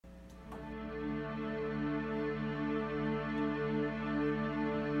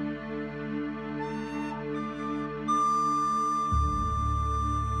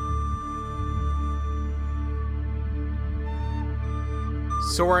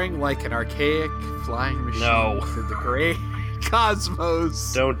soaring like an archaic flying machine through the great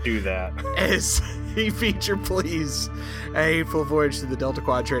cosmos. Don't do that. As he feature please a hateful voyage to the Delta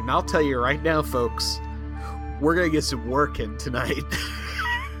Quadrant. And I'll tell you right now, folks, we're going to get some work in tonight.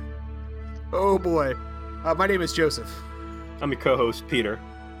 Oh, boy. My name is Joseph. I'm your co-host, Peter.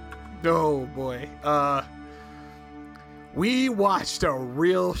 Oh, boy. We watched a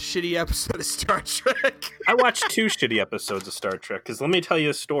real shitty episode of Star Trek. I watched 2 shitty episodes of Star Trek, because let me tell you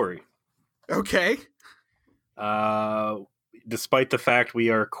a story. Okay. Despite the fact we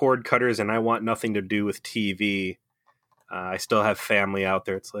are cord cutters and I want nothing to do with TV, I still have family out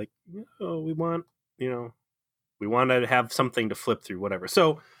there. It's like, we want to have something to flip through, whatever.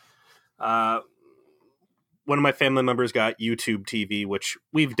 So, one of my family members got YouTube TV, which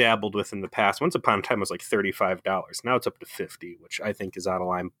we've dabbled with in the past. Once upon a time, it was like $35. Now it's up to $50, which I think is out of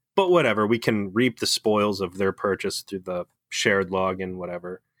line. But whatever, we can reap the spoils of their purchase through the shared login,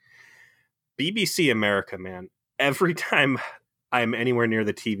 whatever. BBC America, man. Every time I'm anywhere near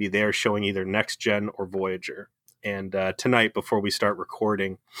the TV, they are showing either Next Gen or Voyager. And tonight, before we start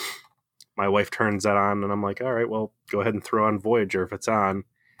recording, my wife turns that on, and I'm like, all right, well, go ahead and throw on Voyager if it's on.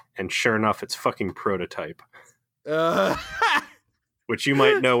 And sure enough, it's fucking Prototype. Which you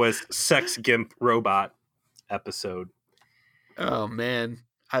might know as Sex Gimp Robot episode. Oh, man.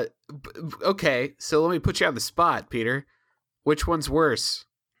 Okay, so let me put you on the spot, Peter. Which one's worse?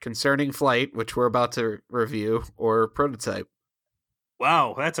 Concerning Flight, which we're about to review, or Prototype?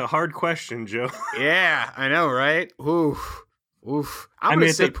 Wow, that's a hard question, Joe. Yeah, I know, right? Oof. I'm going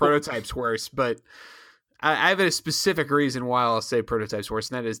to say Prototype's worse, but I have a specific reason why I'll say Prototype's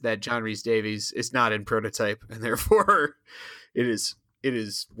worse, and that is that John Rhys Davies is not in Prototype, and therefore it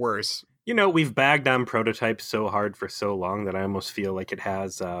is worse. You know, we've bagged on Prototype so hard for so long that I almost feel like it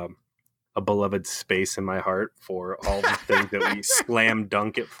has a beloved space in my heart for all the things that we slam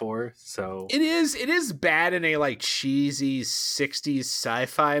dunk it for. So it is bad in a like cheesy 60s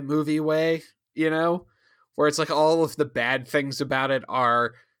sci-fi movie way, where it's like all of the bad things about it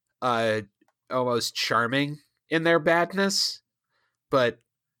are almost charming in their badness, but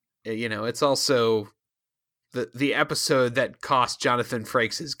it's also the episode that cost Jonathan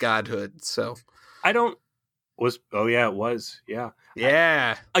Frakes his godhood. So it was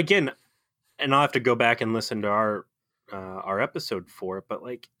again, and I'll have to go back and listen to our episode for it, but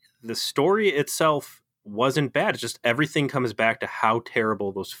like the story itself wasn't bad. It's just everything comes back to how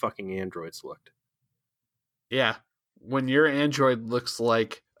terrible those fucking androids looked. Yeah, when your android looks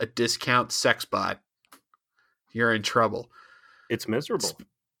like a discount sex bot, you're in trouble. It's miserable.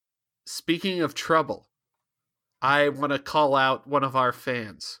 Speaking of trouble, I want to call out one of our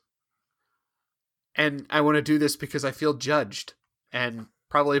fans. And I want to do this because I feel judged, and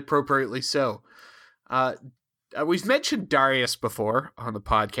probably appropriately so. We've mentioned Darius before on the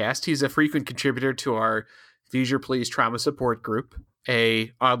podcast. He's a frequent contributor to our Leisure Please Trauma Support Group,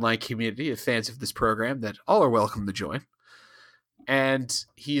 a online community of fans of this program that all are welcome to join. And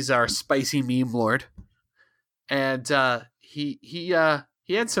he's our spicy meme lord. And he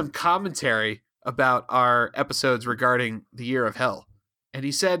had some commentary about our episodes regarding the Year of Hell. And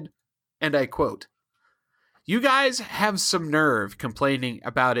he said, and I quote, "You guys have some nerve complaining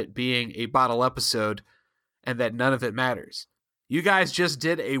about it being a bottle episode and that none of it matters. You guys just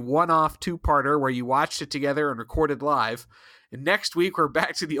did a one-off 2-parter where you watched it together and recorded live. And next week, we're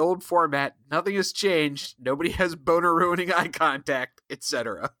back to the old format. Nothing has changed. Nobody has boner-ruining eye contact,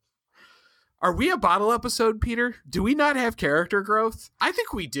 etc." Are we a bottle episode, Peter? Do we not have character growth? I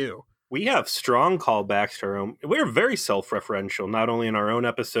think we do. We have strong callbacks to our own. We're very self-referential, not only in our own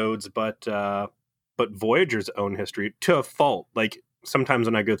episodes, but Voyager's own history to a fault. Like sometimes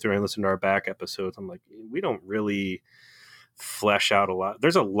when I go through and listen to our back episodes, I'm like, we don't really flesh out a lot.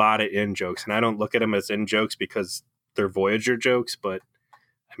 There's a lot of in-jokes, and I don't look at them as in-jokes because they're Voyager jokes, but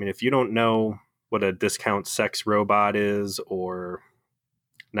I mean, if you don't know what a discount sex robot is, or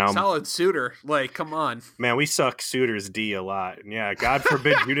now solid suitor, like, come on, man, we suck suitors D a lot. And yeah, God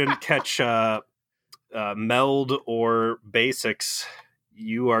forbid you didn't catch Meld or Basics,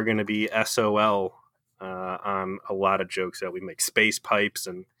 you are going to be SOL on a lot of jokes that we make, space pipes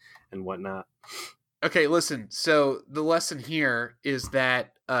and whatnot. Okay, listen. So the lesson here is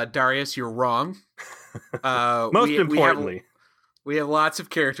that Darius, you're wrong. Most importantly, we have lots of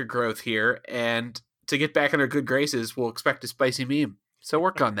character growth here, and to get back in our good graces, we'll expect a spicy meme. So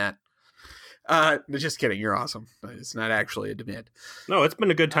work on that. Just kidding. You're awesome. It's not actually a demand. No, it's been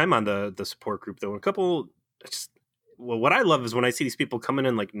a good time on the support group, though. What I love is when I see these people coming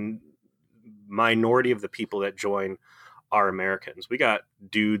in, like minority of the people that join are Americans. We got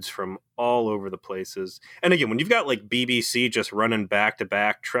dudes from all over the places. And again, when you've got like BBC just running back to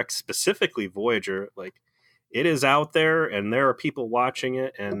back Trek, specifically Voyager, like it is out there and there are people watching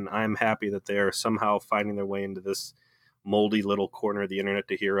it. And I'm happy that they are somehow finding their way into this moldy little corner of the internet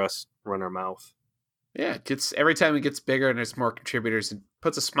to hear us run our mouth. Yeah, it gets every time it gets bigger and there's more contributors, it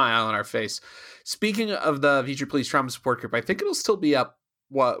puts a smile on our face. Speaking of the Future Police Trauma Support Group, I think it'll still be up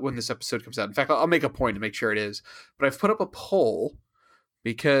when this episode comes out. In fact, I'll make a point to make sure it is. But I've put up a poll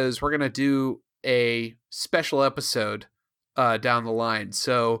because we're going to do a special episode down the line.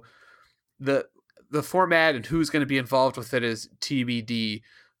 So the format and who's going to be involved with it is TBD.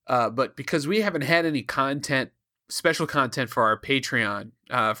 But because we haven't had any special content for our Patreon,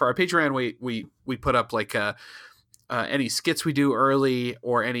 we put up like any skits we do early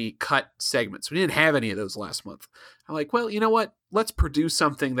or any cut segments. We didn't have any of those last month. I'm like, well, you know what? Let's produce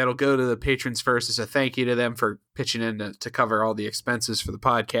something that'll go to the patrons first as a thank you to them for pitching in to cover all the expenses for the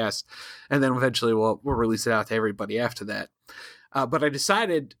podcast. And then eventually we'll release it out to everybody after that. But I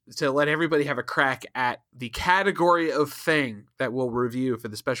decided to let everybody have a crack at the category of thing that we'll review for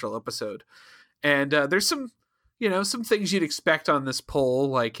the special episode. And there's some things you'd expect on this poll,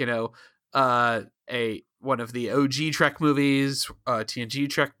 like, one of the OG Trek movies, TNG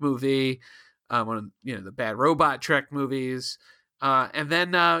Trek movie, one of the Bad Robot Trek movies, and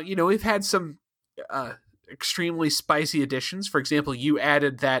then we've had some extremely spicy additions. For example, you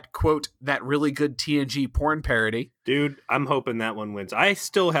added that quote, that really good TNG porn parody. Dude, I'm hoping that one wins. I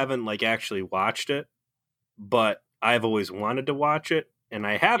still haven't actually watched it, but I've always wanted to watch it, and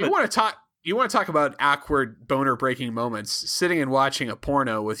I haven't. You want to talk about awkward boner breaking moments? Sitting and watching a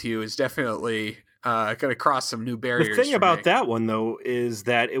porno with you is definitely going to cross some new barriers. The thing about that one, though, is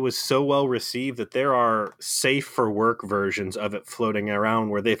that it was so well received that there are safe for work versions of it floating around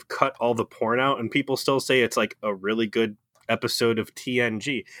where they've cut all the porn out and people still say it's like a really good episode of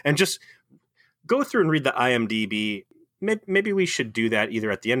TNG. And just go through and read the IMDb. Maybe we should do that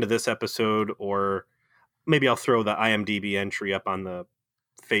either at the end of this episode, or maybe I'll throw the IMDb entry up on the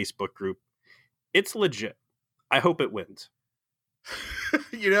Facebook group. It's legit. I hope it wins.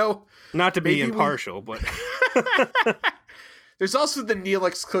 Not to be impartial, but there's also the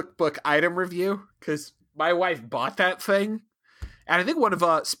Neelix Cookbook item review, because my wife bought that thing, and I think one of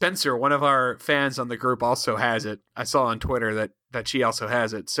Spencer, one of our fans on the group, also has it. I saw on Twitter that she also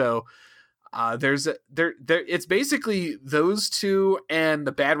has it. So it's basically those two and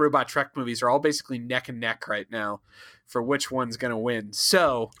the Bad Robot Trek movies are all basically neck and neck right now for which one's going to win.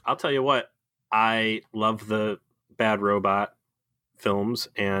 So I'll tell you what, I love the Bad Robot films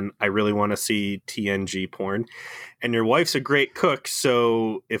and I really want to see TNG porn, and your wife's a great cook,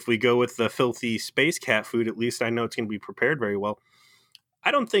 so if we go with the filthy space cat food, at least I know it's going to be prepared very well. I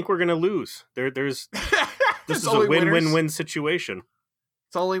don't think we're going to lose. There's this is a win-win-win situation.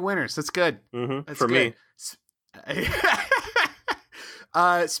 It's only winners. That's good. Mm-hmm. That's for good. Me.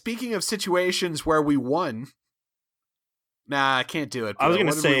 Speaking of situations where we won, nah, I can't do it. I was going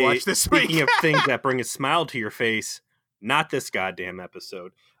to say, speaking week? of things that bring a smile to your face, not this goddamn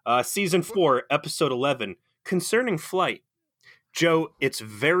episode. Season 4, episode 11, Concerning Flight. Joe, it's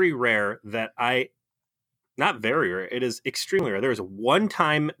very rare that not very rare, it is extremely rare. There is one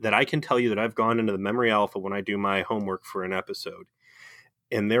time that I can tell you that I've gone into the Memory Alpha when I do my homework for an episode,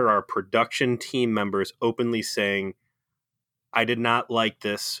 and there are production team members openly saying, I did not like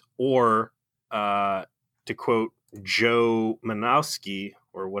this, or to quote Joe Manowski,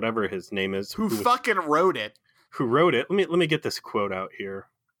 or whatever his name is. Who fucking wrote it. Who wrote it. Let me get this quote out here.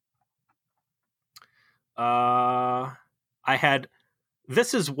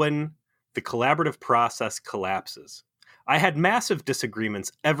 This is when the collaborative process collapses. I had massive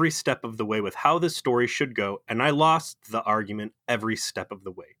disagreements every step of the way with how this story should go, and I lost the argument every step of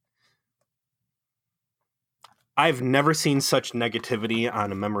the way. I've never seen such negativity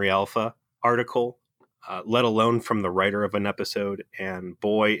on a Memory Alpha article, let alone from the writer of an episode, and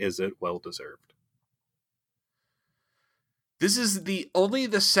boy, is it well-deserved. This is only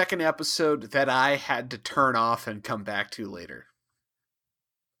the second episode that I had to turn off and come back to later.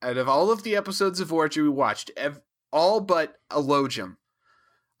 Out of all of the episodes of Voyager we watched, all but Elogium,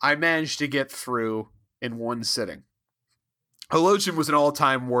 I managed to get through in one sitting. Elogium was an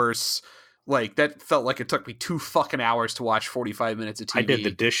all-time worse. That felt like it took me 2 fucking hours to watch 45 minutes of TV. I did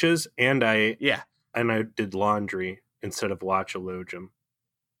the dishes and I did laundry instead of watch Elogium.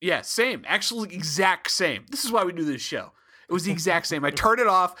 Yeah, same. Actually, exact same. This is why we do this show. It was the exact same. I turn it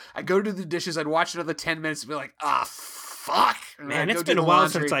off, I go do the dishes, I'd watch another 10 minutes and be like, fuck. And man, it's been a while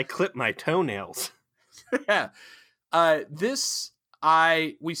since I clipped my toenails. Yeah.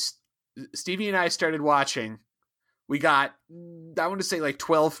 Stevie and I started watching. We got, I want to say like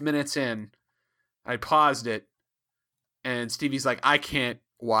 12 minutes in. I paused it, and Stevie's like, I can't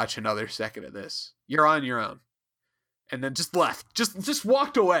watch another second of this. You're on your own. And then just left. Just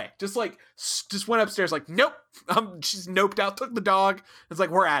walked away. Just went upstairs like, nope. She's noped out, took the dog. It's like,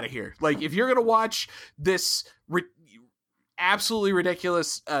 we're out of here. Like, if you're going to watch this absolutely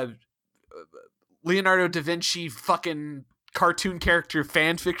ridiculous Leonardo da Vinci fucking cartoon character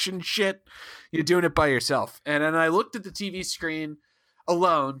fan fiction shit, you're doing it by yourself. And then I looked at the TV screen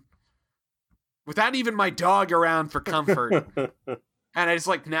alone without even my dog around for comfort. And I was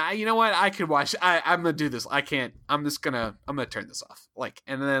like, nah, you know what? I could watch. I'm going to do this. I can't. I'm going to turn this off. Like,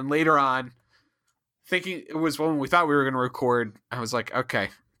 and then later on, thinking it was when we thought we were going to record, I was like, okay,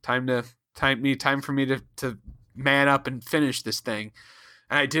 time for me to man up and finish this thing.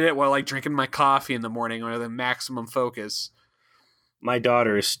 And I did it while like drinking my coffee in the morning with the maximum focus. My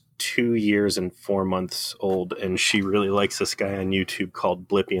daughter is 2 years and 4 months old, and she really likes this guy on YouTube called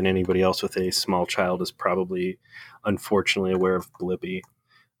Blippi, and anybody else with a small child is probably unfortunately aware of Blippi.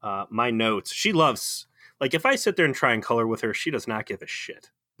 My notes, she loves, like if I sit there and try and color with her, she does not give a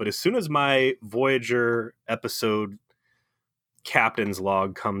shit. But as soon as my Voyager episode captain's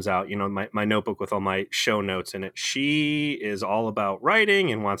log comes out, you know, my notebook with all my show notes in it, she is all about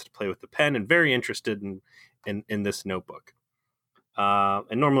writing and wants to play with the pen and very interested in this notebook.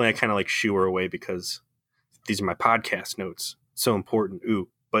 And normally I kind of like shoo her away because these are my podcast notes. So important. Ooh.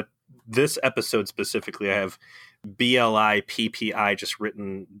 But this episode specifically, I have BLIPPI just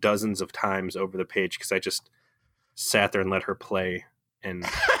written dozens of times over the page because I just sat there and let her play. And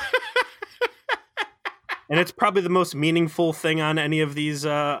and it's probably the most meaningful thing on any of these,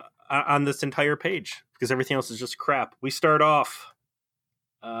 on this entire page, because everything else is just crap. We start off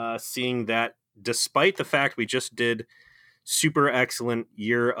seeing that despite the fact we just did super excellent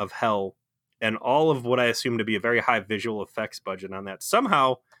Year of Hell and all of what I assume to be a very high visual effects budget on that,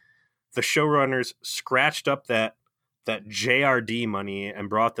 somehow the showrunners scratched up that JRD money and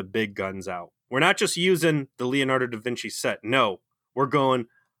brought the big guns out. We're not just using the Leonardo da Vinci set. No, we're going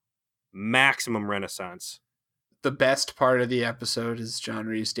maximum Renaissance. The best part of the episode is John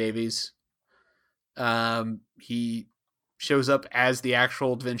Rhys-Davies. He shows up as the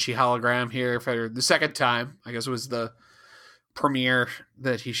actual Da Vinci hologram here for the second time. I guess it was the premiere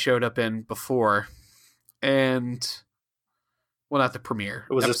that he showed up in before. And, well, not the premiere.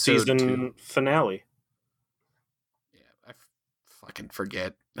 It was a season finale. Yeah, I fucking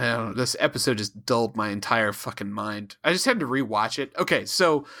forget. I don't know. This episode just dulled my entire fucking mind. I just had to rewatch it. Okay,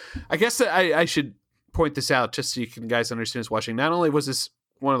 so I guess that I should point this out just so you can guys understand who's watching. Not only was this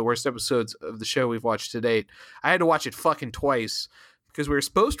one of the worst episodes of the show we've watched to date, I had to watch it fucking twice because we were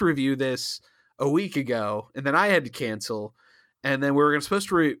supposed to review this a week ago, and then I had to cancel, and then we're supposed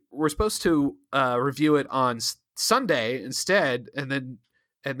to review it on Sunday instead, and then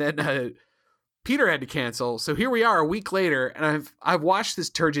Peter had to cancel. So here we are a week later, and I've watched this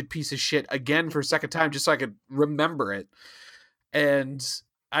turgid piece of shit again for a second time just so I could remember it. And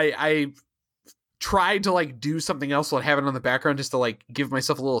I tried to like do something else while I have it on the background just to like give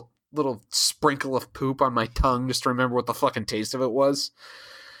myself a little sprinkle of poop on my tongue just to remember what the fucking taste of it was.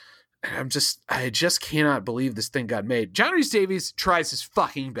 And I just cannot believe this thing got made. John Rhys-Davies tries his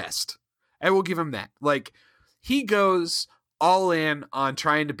fucking best. I will give him that. Like, he goes all in on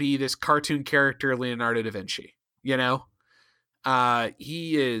trying to be this cartoon character Leonardo da Vinci, you know?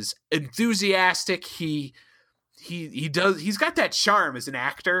 He is enthusiastic. He's got that charm as an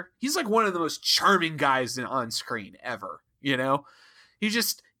actor. He's like one of the most charming guys on screen ever, you know? He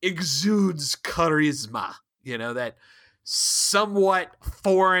just exudes charisma, you know, that somewhat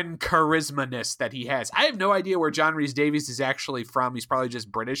foreign charisma-ness that he has. I have no idea where John Rhys-Davies is actually from. He's probably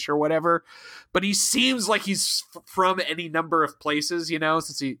just British or whatever, but he seems like he's from any number of places, you know,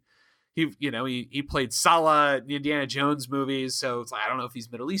 since he played Salah in the Indiana Jones movies. So it's like, I don't know if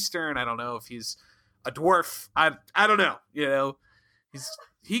he's Middle Eastern. I don't know if he's a dwarf. I don't know, you know,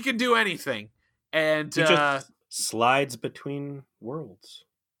 he can do anything. And he just slides between worlds.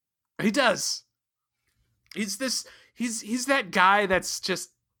 He does. He's that guy that's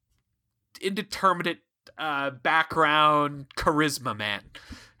just indeterminate background charisma man.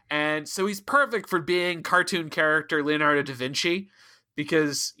 And so he's perfect for being cartoon character Leonardo da Vinci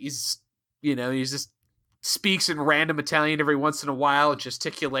because he's just speaks in random Italian every once in a while,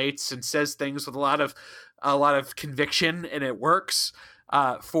 gesticulates and says things with a lot of conviction, and it works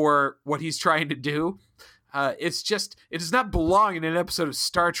for what he's trying to do. It does not belong in an episode of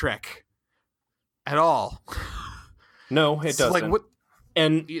Star Trek at all. No, it doesn't. Like, what?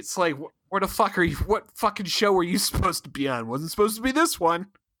 And it's like, where the fuck are you? What fucking show were you supposed to be on? Wasn't supposed to be this one.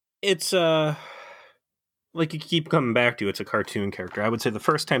 It's like you keep coming back to, it's a cartoon character. I would say the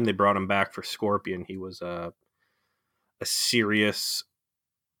first time they brought him back for Scorpion, he was a serious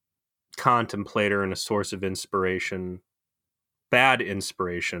contemplator and a source of inspiration. Bad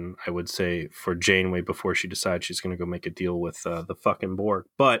inspiration, I would say, for Janeway before she decides she's going to go make a deal with the fucking Borg.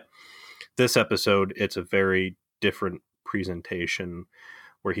 But this episode, it's a very different presentation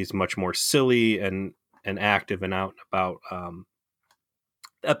where he's much more silly and active and out and about.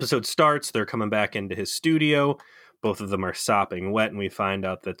 The episode starts, they're coming back into his studio. Both of them are sopping wet, and we find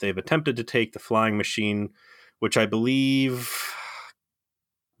out that they've attempted to take the flying machine, which I believe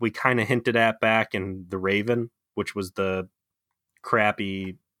we kind of hinted at back in The Raven, which was the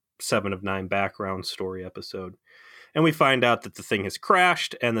crappy 7 of 9 background story episode. And we find out that the thing has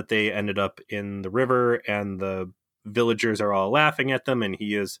crashed and that they ended up in the river, and the villagers are all laughing at them, and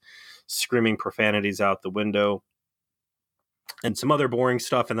he is screaming profanities out the window and some other boring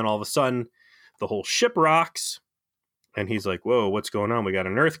stuff. And then all of a sudden the whole ship rocks, and he's like, whoa, what's going on? We got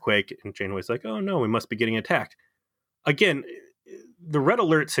an earthquake. And Janeway's like, oh no, we must be getting attacked. Again, the red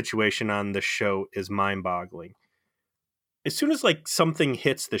alert situation on this show is mind-boggling. As soon as like something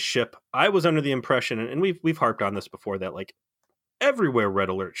hits the ship, I was under the impression, and we've harped on this before, that like everywhere red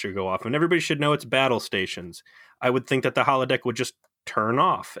alert should go off and everybody should know it's battle stations. I would think that the holodeck would just turn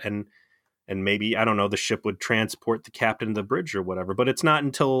off and maybe, I don't know, the ship would transport the captain to the bridge or whatever. But it's not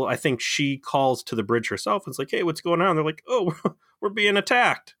until I think she calls to the bridge herself. It's like, hey, what's going on? They're like, oh, we're being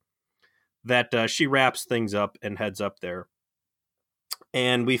attacked. That she wraps things up and heads up there.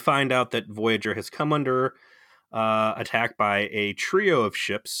 And we find out that Voyager has come under attack by a trio of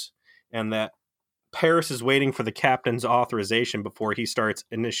ships, and that Paris is waiting for the captain's authorization before he starts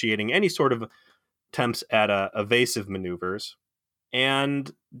initiating any sort of attempts at evasive maneuvers. And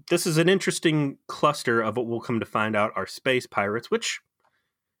this is an interesting cluster of what we'll come to find out are space pirates, which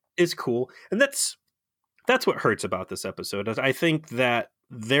is cool. And that's what hurts about this episode. I think that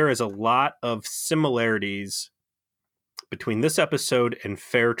there is a lot of similarities between this episode and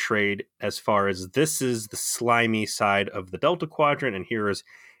Fair Trade, as far as this is the slimy side of the Delta Quadrant, and here is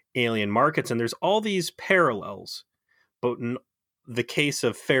alien markets, and there's all these parallels. But in the case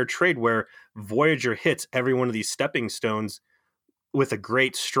of Fair Trade, where Voyager hits every one of these stepping stones with a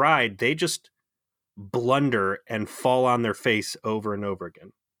great stride, they just blunder and fall on their face over and over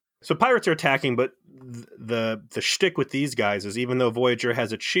again. So pirates are attacking, but the shtick with these guys is, even though Voyager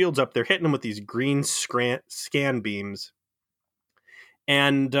has its shields up, they're hitting them with these green scan beams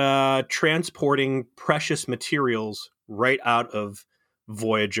and transporting precious materials right out of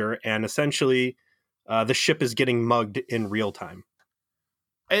Voyager, and essentially the ship is getting mugged in real time.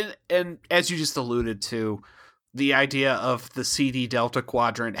 And as you just alluded to, the idea of the CD Delta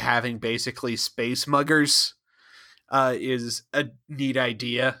Quadrant having basically space muggers is a neat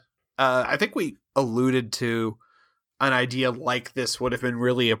idea. I think we alluded to an idea like this would have been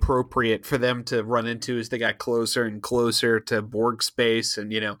really appropriate for them to run into as they got closer and closer to Borg space,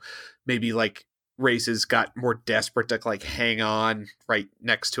 and, you know, maybe like races got more desperate to like hang on right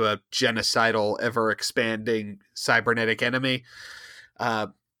next to a genocidal, ever expanding cybernetic enemy.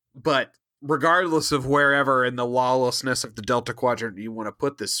 But regardless of wherever in the lawlessness of the Delta Quadrant you want to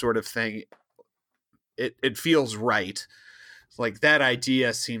put this sort of thing, it feels right. Like, that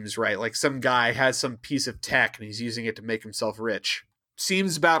idea seems right. Like, some guy has some piece of tech and he's using it to make himself rich.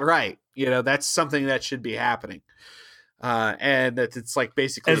 Seems about right. You know, that's something that should be happening. And that it's like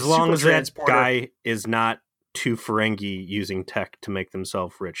basically, as long as that guy is not too Ferengi using tech to make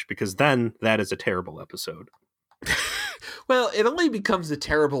themselves rich, because then that is a terrible episode. Well, it only becomes a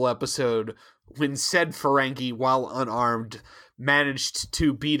terrible episode when said Ferengi, while unarmed, managed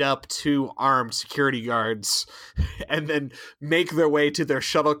to beat up 2 armed security guards and then make their way to their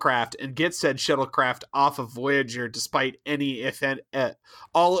shuttlecraft and get said shuttlecraft off of Voyager, despite any, if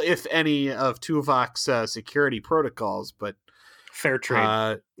any of Tuvok's security protocols. But Fair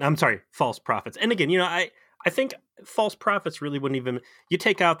Trade. I'm sorry, false prophets. And again, you know, I think false prophets really wouldn't even, you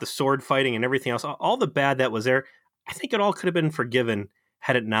take out the sword fighting and everything else, all the bad that was there, I think it all could have been forgiven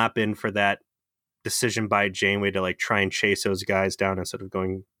had it not been for that decision by Janeway to like try and chase those guys down instead of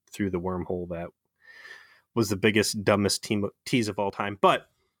going through the wormhole. That was the biggest, dumbest tease of all time. But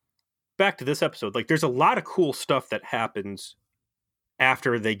back to this episode, like, there's a lot of cool stuff that happens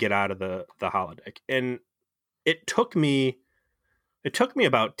after they get out of the holodeck. And it took me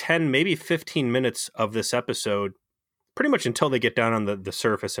about 10, maybe 15 minutes of this episode, pretty much until they get down on the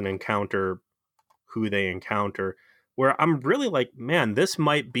surface and encounter who they encounter, where I'm really like, man, this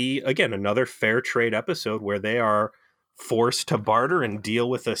might be, again, another Fair Trade episode where they are forced to barter and deal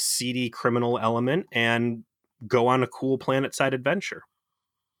with a seedy criminal element and go on a cool planet-side adventure.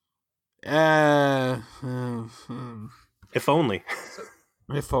 Uh, If only.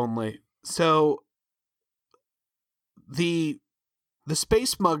 if only. So the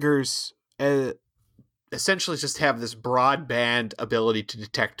space muggers essentially just have this broadband ability to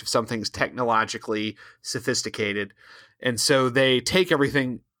detect if something's technologically sophisticated, and so they take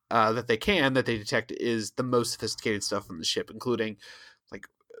everything that they detect is the most sophisticated stuff on the ship, including like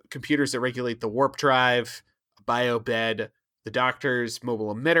computers that regulate the warp drive, a bio bed, the doctor's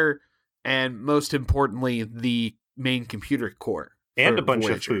mobile emitter, and most importantly, the main computer core And a for bunch of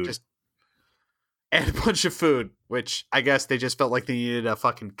Voyager. food. And a bunch of food, which I guess they just felt like they needed a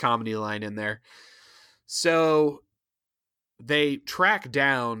fucking comedy line in there. So they track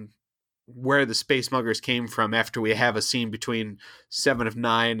down where the space muggers came from after we have a scene between Seven of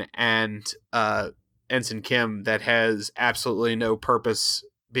Nine and Ensign Kim that has absolutely no purpose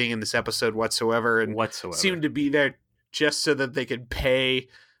being in this episode whatsoever, and seemed to be there just so that they could pay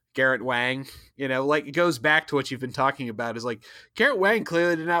Garrett Wang. You know, like it goes back to what you've been talking about. Is like Garrett Wang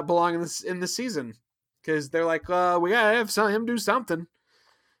clearly did not belong in this season because they're like, we gotta have him do something.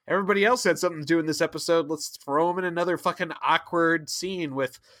 Everybody else had something to do in this episode. Let's throw him in another fucking awkward scene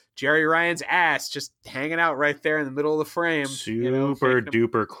with Jerry Ryan's ass just hanging out right there in the middle of the frame. Super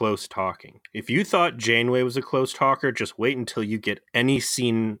duper close talking. If you thought Janeway was a close talker, just wait until you get any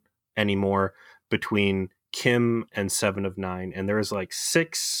scene anymore between Kim and Seven of Nine. And there is like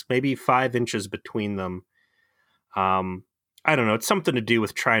 6, maybe 5 inches between them. I don't know. It's something to do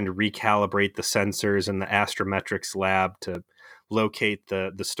with trying to recalibrate the sensors in the astrometrics lab to locate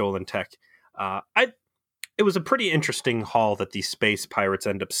the stolen tech. It was a pretty interesting haul that these space pirates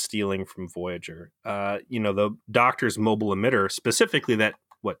end up stealing from Voyager. The doctor's mobile emitter, specifically that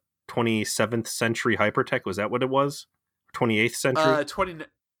 27th century hypertech, was that what it was? 28th century?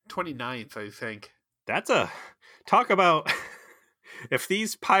 29th, I think. That's talk about if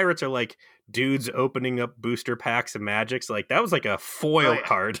these pirates are like dudes opening up booster packs of magics, like that was like a foil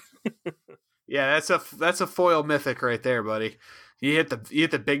card. Yeah, that's a foil mythic right there, buddy. You hit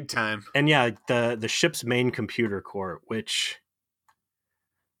the big time. And yeah, the ship's main computer core, which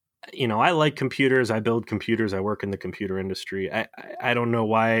I like computers, I build computers, I work in the computer industry. I don't know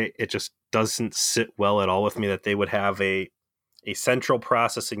why it just doesn't sit well at all with me that they would have a central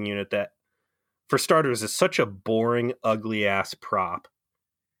processing unit that, for starters, is such a boring, ugly ass prop.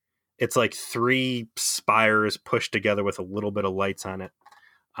 It's like 3 spires pushed together with a little bit of lights on it.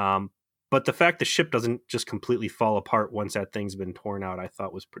 But the fact the ship doesn't just completely fall apart once that thing's been torn out, I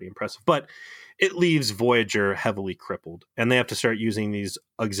thought was pretty impressive. But it leaves Voyager heavily crippled, and they have to start using these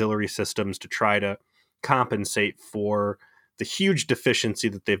auxiliary systems to try to compensate for the huge deficiency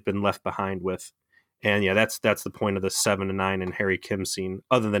that they've been left behind with. And yeah, that's the point of the 7 of 9 and Harry Kim scene,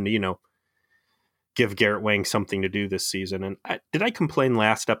 other than give Garrett Wang something to do this season. And did I complain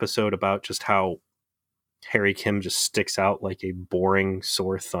last episode about just how Harry Kim just sticks out like a boring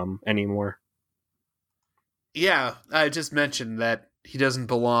sore thumb anymore? Yeah, I just mentioned that he doesn't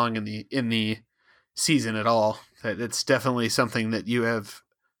belong in the season at all. That it's definitely something that you have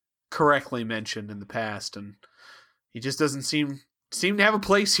correctly mentioned in the past, and he just doesn't seem to have a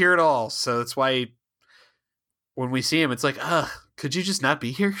place here at all. So that's why when we see him, it's like, could you just not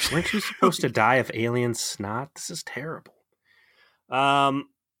be here? Weren't you supposed to die of alien snot? This is terrible.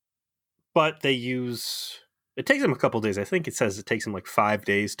 But they it takes them a couple days. I think it says it takes them like 5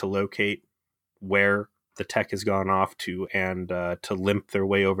 days to locate where the tech has gone off to and to limp their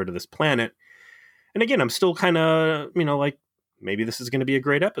way over to this planet. And again, I'm still kind of, like maybe this is going to be a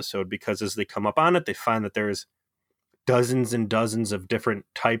great episode, because as they come up on it, they find that there's dozens and dozens of different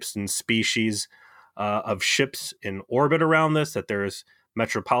types and species of ships in orbit around this, that there's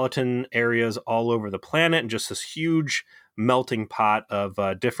metropolitan areas all over the planet, and just this huge melting pot of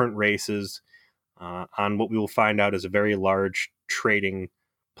different races on what we will find out is a very large trading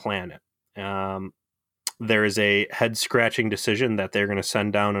planet. There is a head-scratching decision that they're going to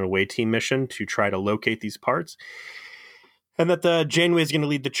send down an away team mission to try to locate these parts, and that the Janeway is going to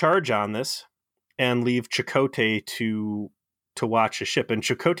lead the charge on this and leave Chakotay to watch the ship. And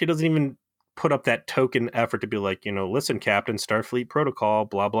Chakotay doesn't even put up that token effort to be like, listen, Captain, Starfleet protocol,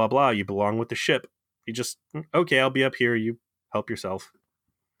 blah, blah, blah. You belong with the ship. You just, okay, I'll be up here. You help yourself.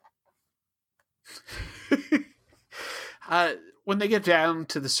 When they get down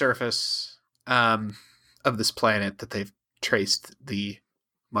to the surface of this planet that they've traced the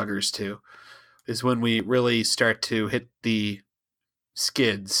muggers to, is when we really start to hit the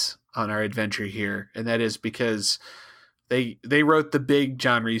skids on our adventure here. And that is because they wrote the big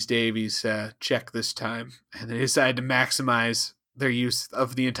John Rhys Davies check this time, and they decided to maximize their use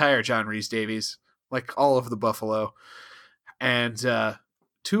of the entire John Rhys Davies, like all of the Buffalo. And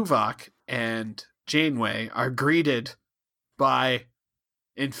Tuvok and Janeway are greeted by,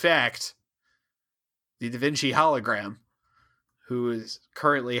 in fact, the Da Vinci hologram, who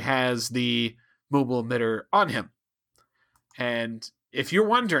currently has the mobile emitter on him. And if you're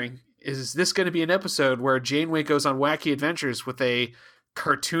wondering, is this going to be an episode where Janeway goes on wacky adventures with a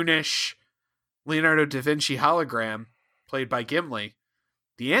cartoonish Leonardo da Vinci hologram played by Gimli?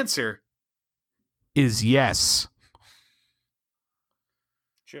 The answer is yes.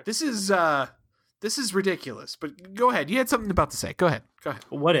 Sure. This is ridiculous, but go ahead. You had something about to say. Go ahead.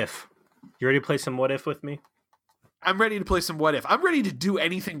 What if? You ready to play some what if with me? I'm ready to play some what if. I'm ready to do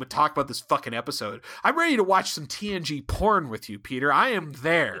anything but talk about this fucking episode. I'm ready to watch some TNG porn with you, Peter. I am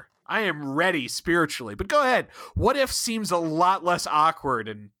there. I am ready spiritually. But go ahead. What if seems a lot less awkward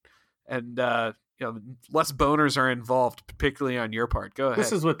and less boners are involved, particularly on your part. Go ahead.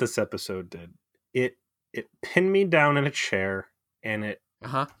 This is what this episode did. It pinned me down in a chair and it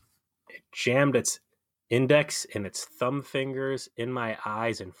jammed its index and its thumb fingers in my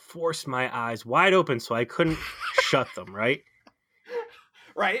eyes and forced my eyes wide open so I couldn't shut them, right?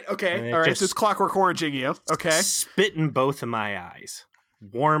 Right, okay. All right, so it's clockwork oranging you. Okay. Spit in both of my eyes.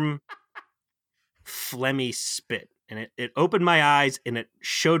 Warm, phlegmy spit. And it opened my eyes and it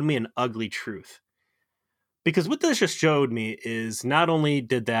showed me an ugly truth. Because what this just showed me is not only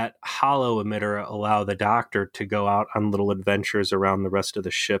did that holo emitter allow the Doctor to go out on little adventures around the rest of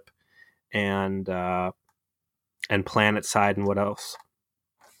the ship and planet side and what else,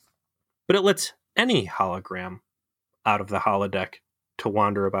 but it lets any hologram out of the holodeck to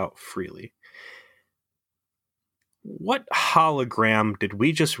wander about freely. What hologram did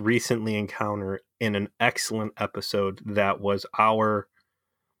we just recently encounter in an excellent episode that was our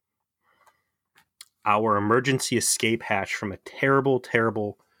emergency escape hatch from a terrible,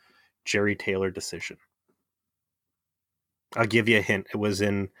 terrible Jerry Taylor decision? I'll give you a hint. It was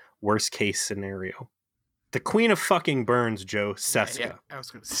in worst case scenario. The Queen of fucking Burns, Joe, Seska. Yeah. I was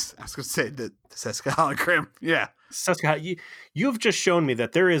gonna say the Seska hologram. Yeah. Seska, you've just shown me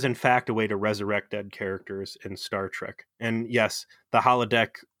that there is in fact a way to resurrect dead characters in Star Trek. And yes, the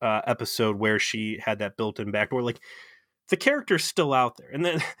holodeck episode where she had that built-in backdoor, like the character's still out there. And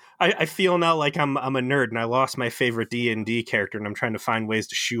then I feel now like I'm a nerd and I lost my favorite D&D character and I'm trying to find ways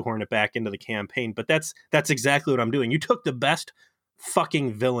to shoehorn it back into the campaign. But that's exactly what I'm doing. You took the best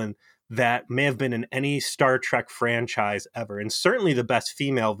fucking villain that may have been in any Star Trek franchise ever, and certainly the best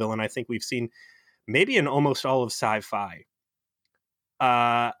female villain I think we've seen maybe in almost all of sci-fi.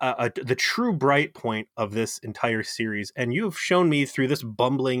 The true bright point of this entire series, and you've shown me through this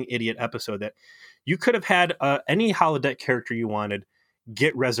bumbling idiot episode that you could have had any holodeck character you wanted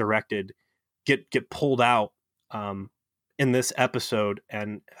get resurrected, get pulled out in this episode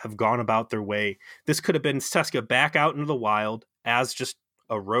and have gone about their way. This could have been Seska back out into the wild as just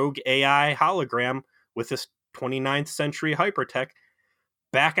a rogue AI hologram with this 29th century hypertech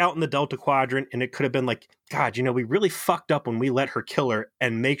back out in the Delta Quadrant. And it could have been like, God, we really fucked up when we let her kill her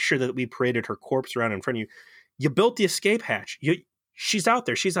and make sure that we paraded her corpse around in front of you. You built the escape hatch. She's out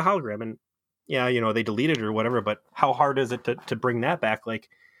there. She's a hologram. And yeah, they deleted her or whatever, but how hard is it to bring that back? Like,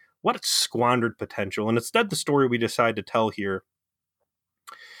 what a squandered potential. And instead, the story we decide to tell here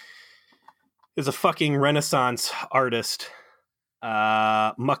is a fucking Renaissance artist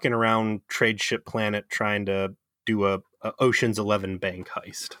mucking around Trade Ship Planet trying to do a Ocean's 11 bank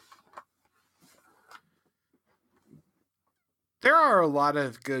heist. There are a lot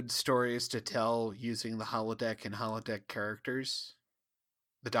of good stories to tell using the holodeck and holodeck characters.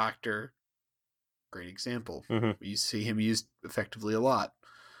 The Doctor, great example. Mm-hmm. You see him used effectively a lot.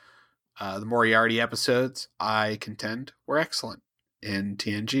 The Moriarty episodes, I contend, were excellent in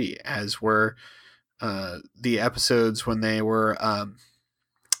TNG, as were the episodes when they were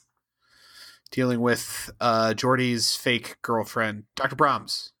dealing with Geordi's fake girlfriend, Dr.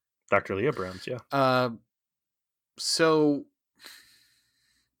 Brahms. Dr. Leah Brahms, yeah. So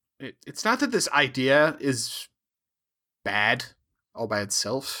it's not that this idea is bad all by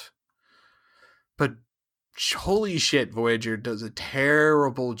itself, but holy shit, Voyager does a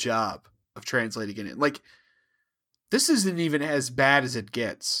terrible job of translating it in. Like, this isn't even as bad as it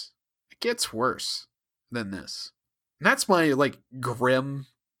gets. It gets worse than this. And that's my, grim,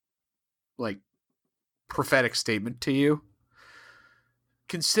 prophetic statement to you.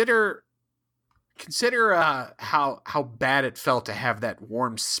 Consider how bad it felt to have that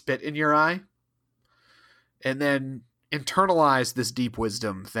warm spit in your eye, and then internalize this deep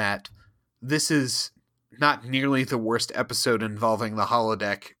wisdom that this is not nearly the worst episode involving the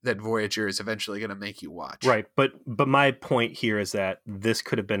holodeck that Voyager is eventually going to make you watch. Right, but my point here is that this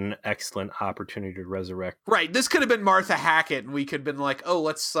could have been an excellent opportunity to resurrect. Right, this could have been Martha Hackett, and we could have been like, oh,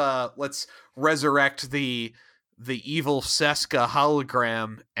 let's resurrect the evil Seska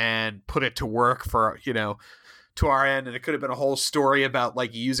hologram and put it to work for, to our end. And it could have been a whole story about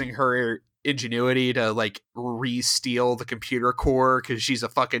like using her ingenuity to like re-steal the computer core because she's a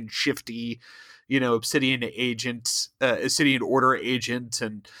fucking shifty, Obsidian agent, Obsidian Order agent,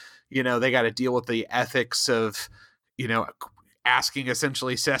 and they got to deal with the ethics of asking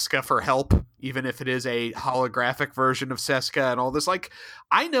essentially Seska for help, even if it is a holographic version of Seska and all this. Like,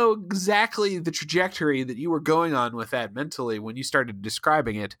 I know exactly the trajectory that you were going on with that mentally when you started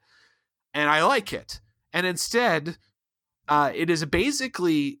describing it, and I like it. And instead, it is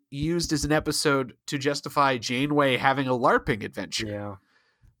basically used as an episode to justify Janeway having a LARPing adventure. Yeah.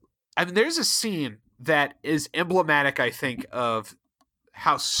 I mean, there's a scene that is emblematic, I think, of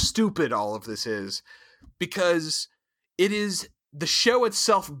how stupid all of this is, because it is the show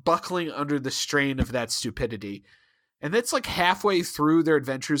itself buckling under the strain of that stupidity. And that's like halfway through their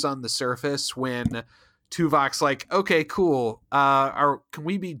adventures on the surface when Tuvok's like, okay, cool. Can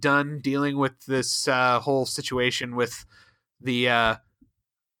we be done dealing with this whole situation with the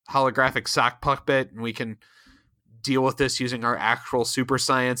holographic sock puppet, and we can deal with this using our actual super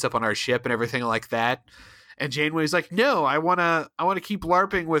science up on our ship and everything like that? And Janeway's like, no, I want to keep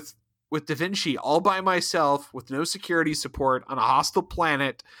LARPing with Da Vinci all by myself with no security support on a hostile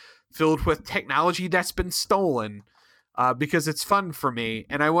planet filled with technology that's been stolen because it's fun for me.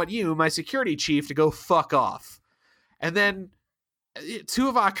 And I want you, my security chief, to go fuck off. And then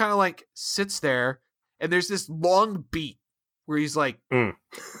Tuvok kind of like sits there, and there's this long beat where he's like,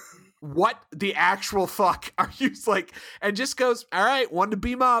 what the actual fuck are you like? And just goes, all right, one to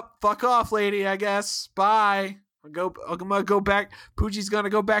beam up. Fuck off, lady, I guess. Bye. I'm gonna go back. Poochie's gonna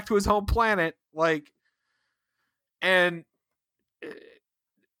go back to his home planet. Like, and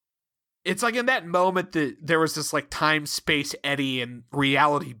it's like in that moment that there was this like time space eddy and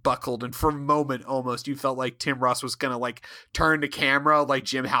reality buckled, and for a moment almost you felt like Tim Russ was gonna like turn to camera like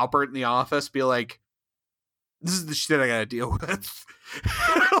Jim Halpert in The Office, be like, this is the shit I gotta deal with.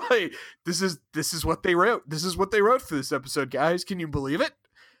 Like, this is what they wrote. This is what they wrote for this episode, guys. Can you believe it?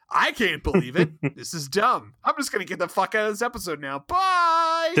 I can't believe it. This is dumb. I'm just gonna get the fuck out of this episode now.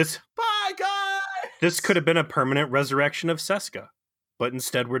 Bye. Bye, guys. This could have been a permanent resurrection of Seska, but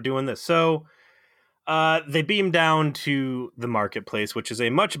instead we're doing this. So they beam down to the marketplace, which is a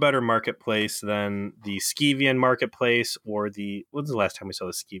much better marketplace than the Skevian marketplace or the... When was the last time we saw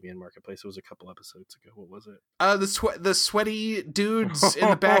the Skevian marketplace? It was a couple episodes ago. What was it? The sweaty dudes in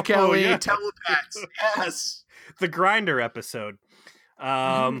the back alley, yeah. Telepaths. Yes. The Grinder episode.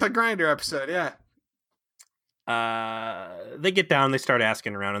 The Grinder episode, yeah. They get down, they start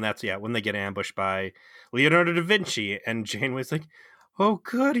asking around, and that's when they get ambushed by Leonardo da Vinci, and Janeway's like, oh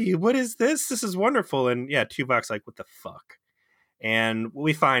goody, what is this? This is wonderful. And Tuvok's like, what the fuck? And what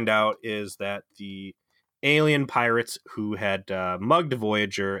we find out is that the alien pirates who had mugged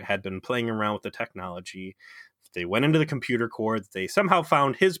Voyager had been playing around with the technology. They went into the computer core, they somehow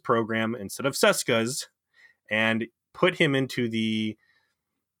found his program instead of Seska's and put him into the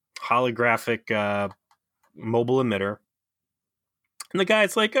holographic mobile emitter. And the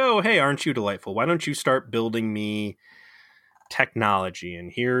guy's like, oh, hey, aren't you delightful? Why don't you start building me technology?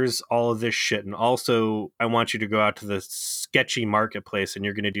 And here's all of this shit. And also, I want you to go out to the sketchy marketplace and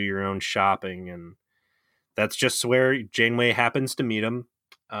you're going to do your own shopping. And that's just where Janeway happens to meet him.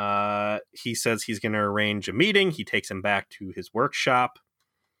 He says he's going to arrange a meeting. He takes him back to his workshop.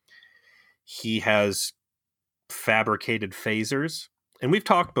 He has fabricated phasers. And we've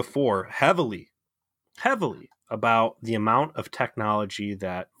talked before heavily about the amount of technology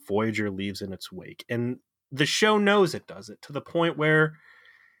that Voyager leaves in its wake. And the show knows it does it, to the point where,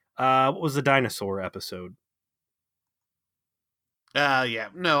 what was the dinosaur episode? Yeah.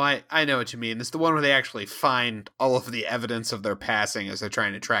 No, I know what you mean. It's the one where they actually find all of the evidence of their passing as they're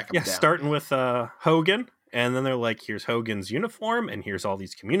trying to track him down. Starting with Hogan, and then they're like, here's Hogan's uniform, and here's all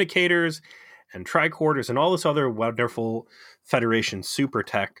these communicators and tricorders and all this other wonderful Federation super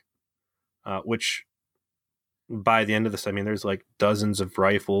tech, which by the end of this, I mean, there's like dozens of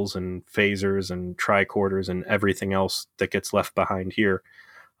rifles and phasers and tricorders and everything else that gets left behind here.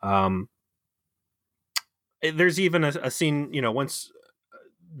 There's even a scene, once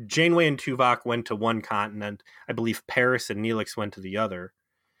Janeway and Tuvok went to one continent, I believe Paris and Neelix went to the other.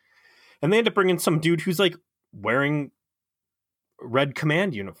 And they end up bringing some dude who's like wearing Red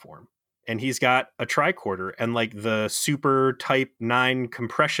Command uniform. and he's got a tricorder and like the super Type 9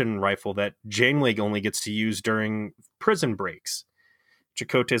 compression rifle that Janeway only gets to use during prison breaks.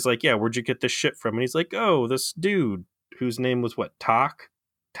 Chakotay's like, yeah, where'd you get this shit from? And he's like, oh, this dude whose name was what?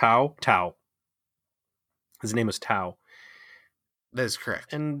 Tau. His name was Tau. That is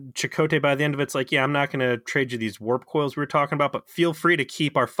correct. And Chakotay, by the end of it's like, yeah, I'm not going to trade you these warp coils we were talking about, but feel free to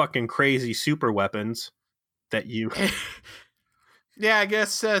keep our fucking crazy super weapons that you... Yeah, I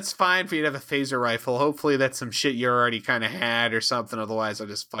guess it's fine for you to have a phaser rifle. Hopefully that's some shit you already kind of had or something. Otherwise, I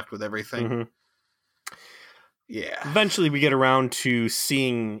just fucked with everything. Mm-hmm. Yeah. Eventually, we get around to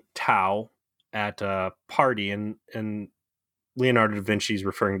seeing Tau at a party, and Leonardo da Vinci is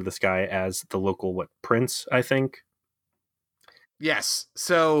referring to this guy as the local, prince, I think? Yes.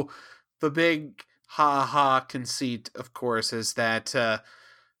 So the big ha-ha conceit, of course, is that,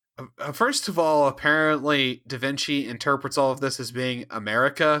 first of all, apparently Da Vinci interprets all of this as being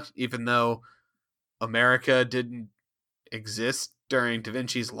America, even though America didn't exist during Da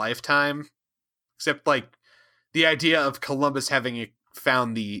Vinci's lifetime. Except, like, the idea of Columbus having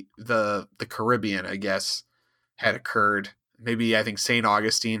found the Caribbean, I guess, had occurred. Maybe I think St.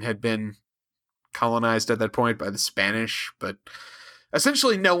 Augustine had been colonized at that point by the Spanish, but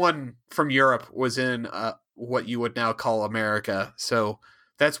essentially no one from Europe was in what you would now call America. So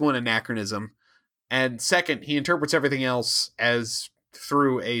that's one anachronism. And second, he interprets everything else as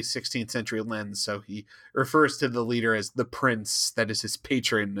through a 16th century lens. So he refers to the leader as the prince, that is his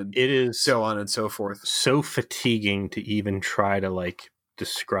patron, and it is so on and so forth. So fatiguing to even try to like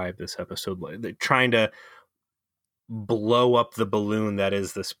describe this episode. Like, trying to blow up the balloon that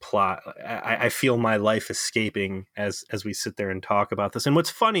is this plot. I feel my life escaping as we sit there and talk about this. And what's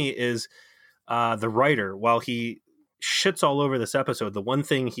funny is the writer, while he shits all over this episode, the one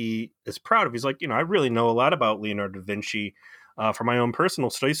thing he is proud of, he's like, I really know a lot about Leonardo da Vinci for my own personal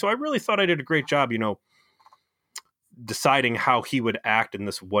studies, so I really thought I did a great job, deciding how he would act in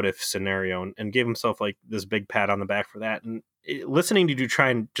this what if scenario, and gave himself like this big pat on the back for that. And listening to you try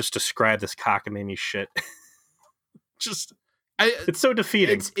and just describe this cockamamie shit, it's so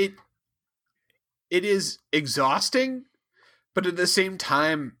defeating. It is exhausting, but at the same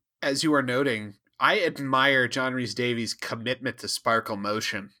time, as you are noting, I admire John Rhys Davies' commitment to sparkle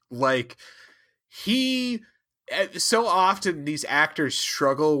motion. Like, so often these actors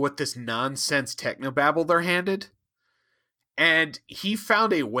struggle with this nonsense technobabble they're handed, and he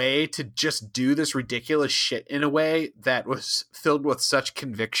found a way to just do this ridiculous shit in a way that was filled with such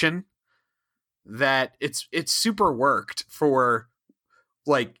conviction that it's super worked for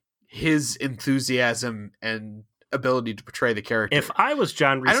like his enthusiasm and ability to portray the character. If I was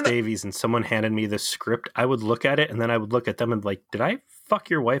John Rhys Davies and someone handed me this script, I would look at it and then I would look at them and be like, did I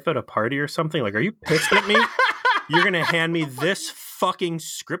fuck your wife at a party or something? Like, are you pissed at me? You're going to hand me this fucking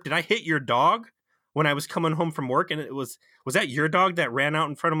script? Did I hit your dog when I was coming home from work? And was that your dog that ran out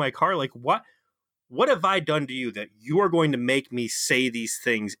in front of my car? Like, what have I done to you that you are going to make me say these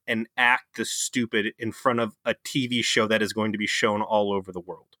things and act this stupid in front of a TV show that is going to be shown all over the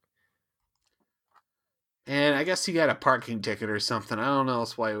world? And I guess he got a parking ticket or something. I don't know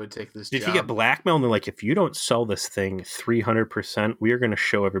else why he would take this job. Did he get blackmailed? And they're like, if you don't sell this thing 300%, we are going to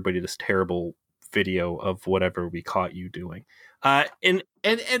show everybody this terrible video of whatever we caught you doing. And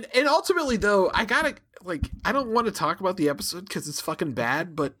ultimately, though, I don't want to talk about the episode because it's fucking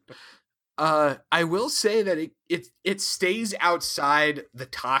bad, but I will say that it stays outside the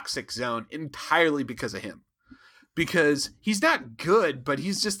toxic zone entirely because of him. Because he's not good, but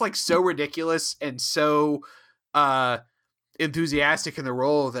he's just like so ridiculous and so enthusiastic in the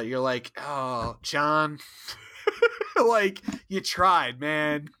role that you're like, oh, John, like you tried,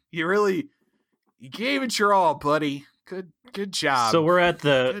 man. You gave it your all, buddy. Good job. So we're at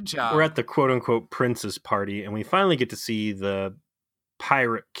the quote unquote prince's party, and we finally get to see the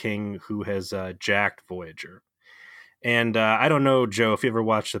pirate king who has jacked Voyager. And I don't know, Joe, if you ever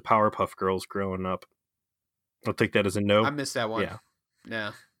watched the Powerpuff Girls growing up. I'll take that as a no. I missed that one.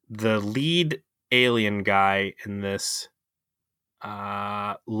 Yeah. The lead alien guy in this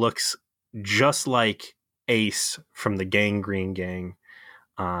looks just like Ace from the Gangrene Gang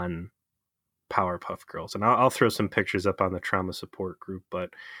on Powerpuff Girls. And I'll throw some pictures up on the trauma support group, but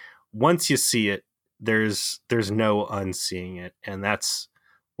once you see it, there's no unseeing it. And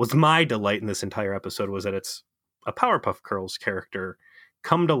was my delight in this entire episode, was that it's a Powerpuff Girls character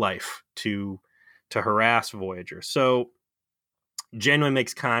come to life to harass Voyager. So Janeway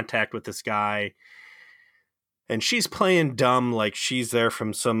makes contact with this guy, and she's playing dumb like she's there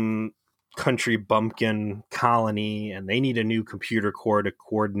from some country bumpkin colony, and they need a new computer core to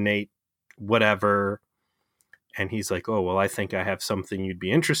coordinate whatever. And he's like, oh, well, I think I have something you'd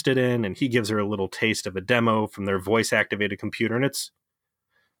be interested in. And he gives her a little taste of a demo from their voice activated computer. And it's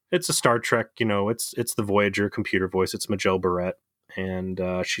a Star Trek, it's the Voyager computer voice. It's Majel Barrett. And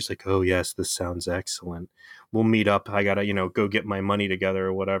she's like, oh, yes, this sounds excellent. We'll meet up. I got to, go get my money together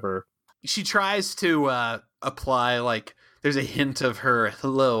or whatever. She tries to apply, like, there's a hint of her,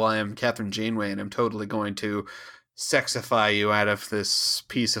 hello, I am Catherine Janeway, and I'm totally going to sexify you out of this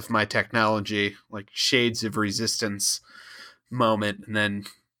piece of my technology, like shades of resistance moment. And then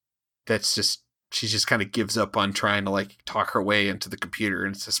she just kind of gives up on trying to like talk her way into the computer,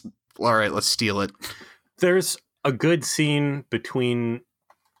 and it's just, all right, let's steal it. There's a good scene between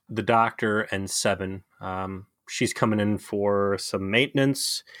the Doctor and Seven. She's coming in for some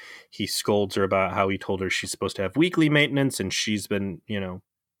maintenance. He scolds her about how he told her she's supposed to have weekly maintenance, and she's been,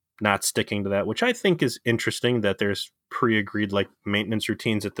 not sticking to that, which I think is interesting, that there's pre-agreed like maintenance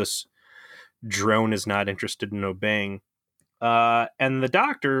routines that this drone is not interested in obeying. And the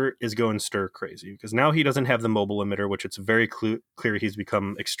Doctor is going stir crazy because now he doesn't have the mobile emitter, which it's very clear he's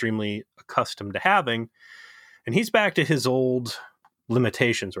become extremely accustomed to having. And he's back to his old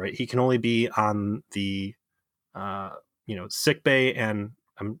limitations, right? He can only be on the, sick bay and,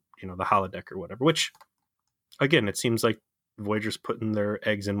 the holodeck or whatever, which again, it seems like Voyager's putting their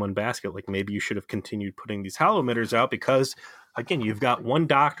eggs in one basket. Like, maybe you should have continued putting these holo emitters out because, again, you've got one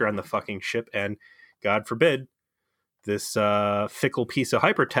Doctor on the fucking ship, and God forbid this fickle piece of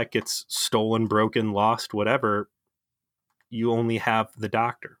hypertech gets stolen, broken, lost, whatever. You only have the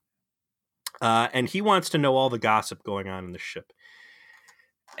Doctor. And he wants to know all the gossip going on in the ship.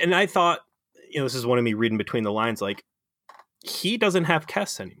 And I thought, this is one of me reading between the lines, like, he doesn't have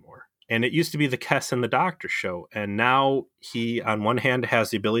Kes anymore. And it used to be the Kes and the Doctor show. And now he, on one hand, has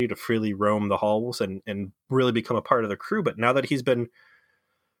the ability to freely roam the halls and really become a part of the crew. But now that he's been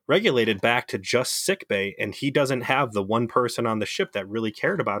regulated back to just sickbay, and he doesn't have the one person on the ship that really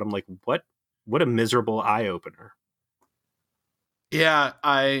cared about him, like, what a miserable eye-opener. Yeah,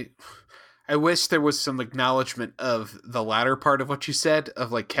 I wish there was some acknowledgement of the latter part of what you said,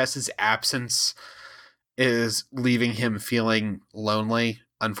 of like Kes's absence is leaving him feeling lonely.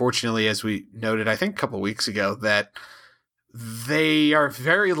 Unfortunately, as we noted, I think a couple weeks ago, that they are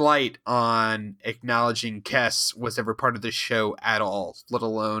very light on acknowledging Kes was ever part of the show at all, let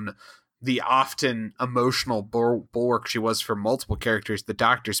alone the often emotional bulwark she was for multiple characters, the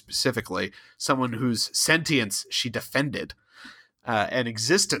Doctor specifically, someone whose sentience she defended. And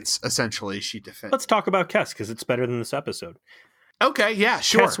existence, essentially, she defended. Let's talk about Kes, because it's better than this episode. Okay, yeah,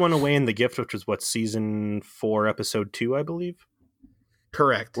 sure. Kes went away in The Gift, which was, season 4, episode 2, I believe?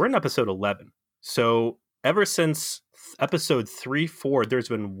 Correct. We're in episode 11. So ever since episode 3, 4, there's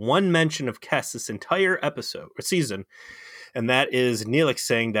been one mention of Kes this entire episode, or season, and that is Neelix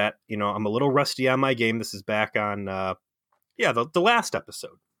saying that, I'm a little rusty on my game. This is back on, the last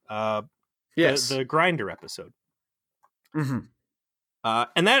episode. Yes. The Grinder episode. Mm-hmm.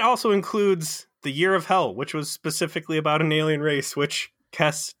 And that also includes The Year of Hell, which was specifically about an alien race, which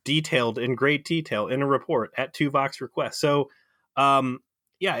Kes detailed in great detail in a report at Tuvok's request. So,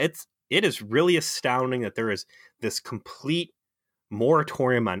 it is really astounding that there is this complete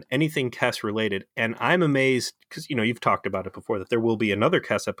moratorium on anything Kes related. And I'm amazed because, you've talked about it before, that there will be another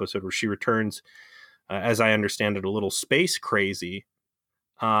Kes episode where she returns, as I understand it, a little space crazy.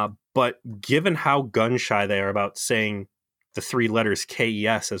 But given how gun shy they are about saying the 3 letters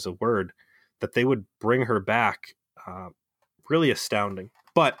KES as a word, that they would bring her back, really astounding.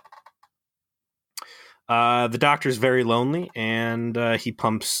 But the Doctor's very lonely, and he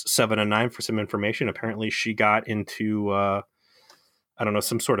pumps 7 and 9 for some information. Apparently she got into,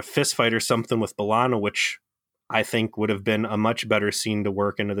 some sort of fist fight or something with B'Elanna, which I think would have been a much better scene to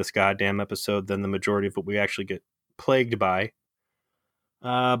work into this goddamn episode than the majority of what we actually get plagued by.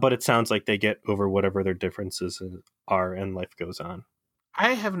 But it sounds like they get over whatever their differences are, and life goes on.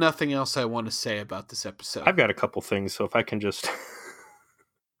 I have nothing else I want to say about this episode. I've got a couple things, so if I can just...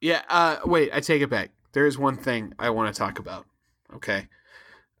 Yeah, wait, I take it back. There is one thing I want to talk about. Okay.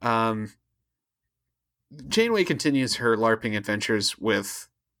 Janeway continues her LARPing adventures with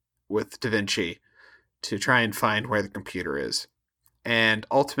Da Vinci to try and find where the computer is. And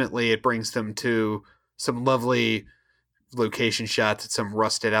ultimately it brings them to some lovely location shots at some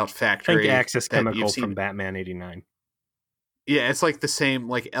rusted out factory. Think Axis Chemical from Batman 89. Yeah, it's like the same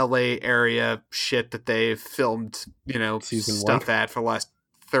like LA area shit that they've filmed, Season stuff 1. at for the last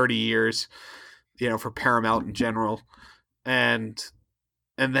 30 years, for Paramount in general. And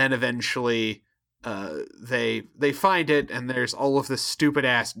then eventually they find it, and there's all of this stupid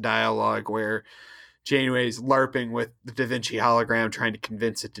ass dialogue where Janeway's LARPing with the Da Vinci hologram, trying to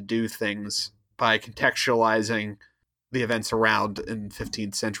convince it to do things by contextualizing the events around in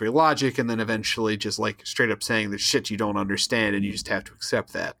 15th century logic, and then eventually just like straight up saying the shit you don't understand and you just have to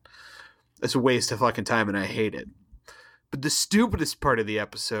accept that. It's a waste of fucking time and I hate it. But the stupidest part of the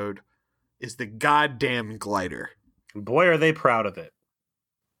episode is the goddamn glider. Boy, are they proud of it.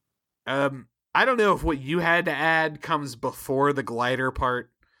 I don't know if what you had to add comes before the glider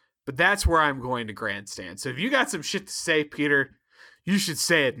part, but that's where I'm going to grandstand. So if you got some shit to say, Peter, you should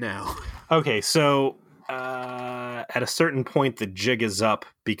say it now. Okay, so at a certain point, the jig is up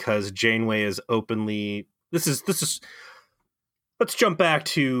because Janeway is openly. This is. Let's jump back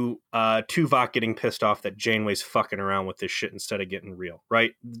to Tuvok getting pissed off that Janeway's fucking around with this shit instead of getting real.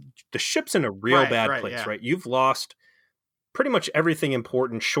 Right, the ship's in a real bad place. Yeah. Right, you've lost pretty much everything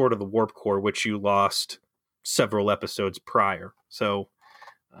important short of the warp core, which you lost several episodes prior. So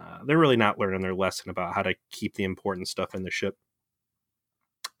they're really not learning their lesson about how to keep the important stuff in the ship.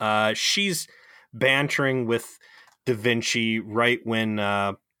 She's bantering with Da Vinci right when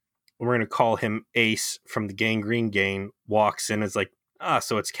we're going to call him Ace from the Gangrene Gang walks in. Is like,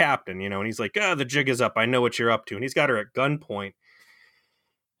 so it's Captain, and he's like, the jig is up. I know what you're up to. And he's got her at gunpoint.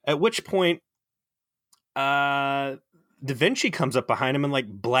 At which point, Da Vinci comes up behind him and like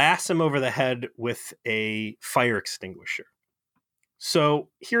blasts him over the head with a fire extinguisher. So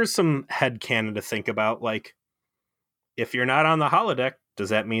here's some headcanon to think about. Like, if you're not on the holodeck, does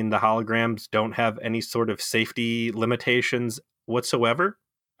that mean the holograms don't have any sort of safety limitations whatsoever?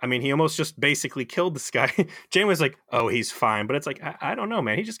 I mean, he almost just basically killed this guy. Janeway's like, oh, he's fine. But it's like, I don't know,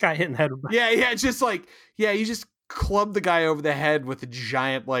 man. He just got hit in the head. Yeah, just like, you just clubbed the guy over the head with a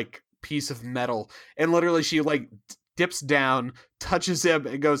giant, like, piece of metal. And literally she, like, dips down, touches him,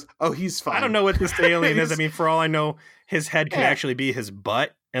 and goes, oh, he's fine. I don't know what this alien is. I mean, for all I know, his head could actually be his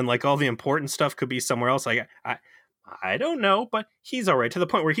butt. And, like, all the important stuff could be somewhere else. Like, I don't know, but he's all right to the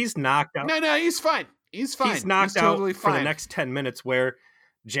point where he's knocked out. No, he's fine. He's fine. He's knocked out totally for the next 10 minutes where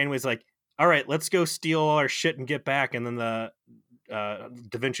Janeway's like, all right, let's go steal all our shit and get back. And then the Da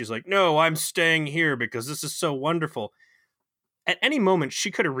Vinci's like, no, I'm staying here because this is so wonderful. At any moment,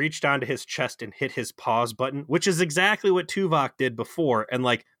 she could have reached onto his chest and hit his pause button, which is exactly what Tuvok did before, and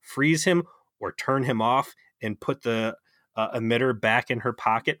like freeze him or turn him off and put the emitter back in her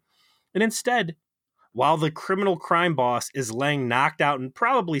pocket. And instead, while the criminal crime boss is laying knocked out and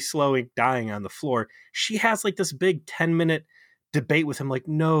probably slowly dying on the floor, she has like this big 10-minute debate with him, like,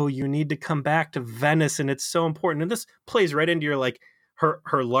 no, you need to come back to Venice and it's so important. And this plays right into your like her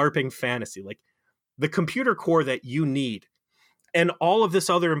LARPing fantasy, like the computer core that you need and all of this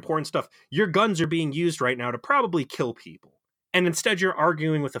other important stuff. Your guns are being used right now to probably kill people. And instead you're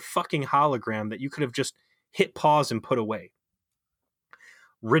arguing with a fucking hologram that you could have just hit pause and put away.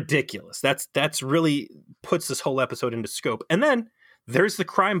 Ridiculous. That's really puts this whole episode into scope. And then there's the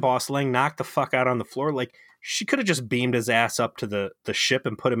crime boss laying knocked the fuck out on the floor. Like, she could have just beamed his ass up to the ship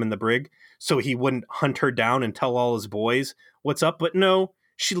and put him in the brig so he wouldn't hunt her down and tell all his boys what's up. But no,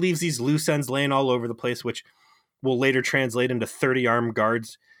 she leaves these loose ends laying all over the place, which will later translate into 30 armed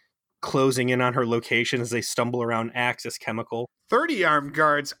guards closing in on her location as they stumble around Axis Chemical. 30 armed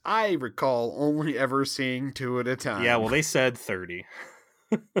guards, I recall only ever seeing 2 at a time. Yeah, well, they said 30.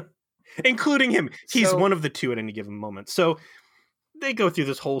 Including him. He's one of the 2 at any given moment. So they go through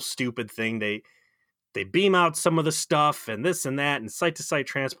this whole stupid thing. They beam out some of the stuff and this and that and site-to-site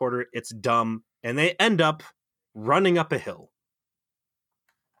transporter. It's dumb. And they end up running up a hill.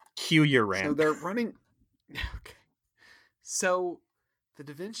 Cue your rant. So they're running... Okay. So the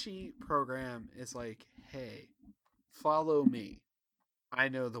Da Vinci program is like, hey, follow me. I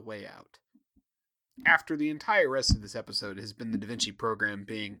know the way out. After the entire rest of this episode has been the Da Vinci program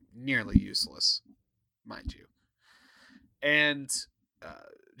being nearly useless, mind you. And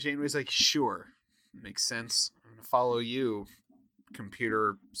Janeway's like, sure, makes sense. I'm going to follow you,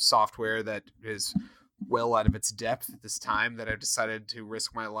 computer software that is well out of its depth at this time that I've decided to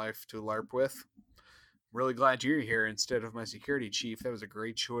risk my life to LARP with. Really glad you're here instead of my security chief. That was a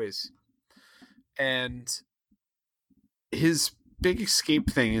great choice. And his big escape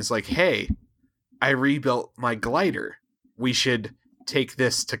thing is like, hey, I rebuilt my glider. We should take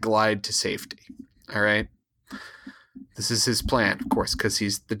this to glide to safety. All right. This is his plan, of course, because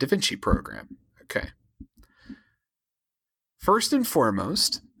he's the Da Vinci program. Okay. First and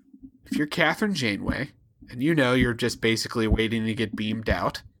foremost, if you're Catherine Janeway, and you know you're just basically waiting to get beamed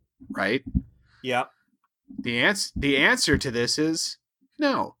out, right? Yeah. The answer to this is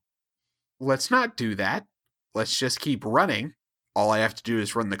no. Let's not do that. Let's just keep running. All I have to do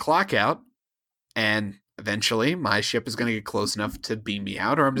is run the clock out, and eventually my ship is going to get close enough to beam me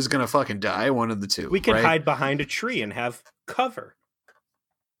out, or I'm just going to fucking die, one of the two. We can hide behind a tree and have cover.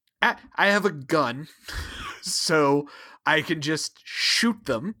 I have a gun, so I can just shoot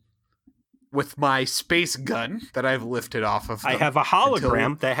them with my space gun that I've lifted off of them. I have a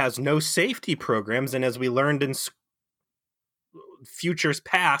hologram that has no safety programs, and as we learned in futures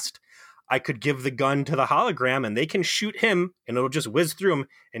past, I could give the gun to the hologram and they can shoot him and it'll just whiz through him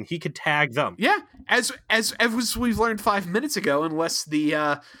and he could tag them. Yeah, as we've learned 5 minutes ago, unless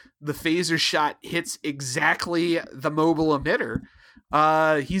the phaser shot hits exactly the mobile emitter,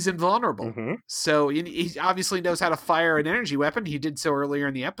 he's invulnerable. Mm-hmm. So he obviously knows how to fire an energy weapon. He did so earlier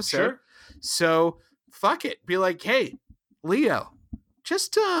in the episode. Sure. So fuck it. Be like, hey, Leo,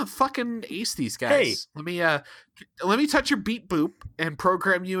 just fucking ace these guys. Hey. Let me touch your beat boop and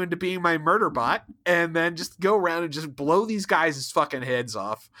program you into being my murder bot, and then just go around and just blow these guys' fucking heads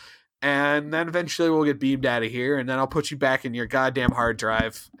off. And then eventually we'll get beamed out of here, and then I'll put you back in your goddamn hard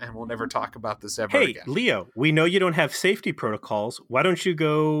drive, and we'll never talk about this ever again. Hey, Leo, we know you don't have safety protocols. Why don't you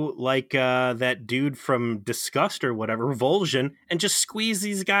go like that dude from Disgust or whatever, Revulsion, and just squeeze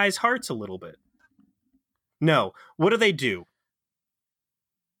these guys' hearts a little bit? No. What do?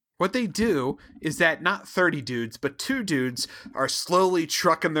 What they do is that not 30 dudes, but 2 dudes are slowly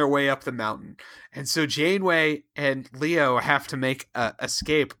trucking their way up the mountain. And so Janeway and Leo have to make an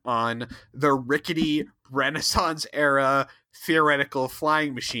escape on the rickety Renaissance-era theoretical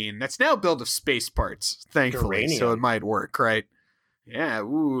flying machine that's now built of space parts, thankfully. Duranium. So it might work, right? Yeah,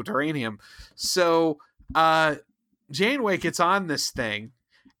 duranium. So Janeway gets on this thing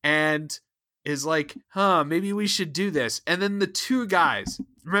and is like, maybe we should do this. And then the 2 guys,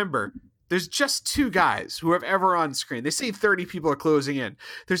 remember, there's just 2 guys who are ever on screen. They say 30 people are closing in.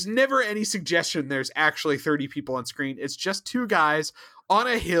 There's never any suggestion there's actually 30 people on screen. It's just 2 guys on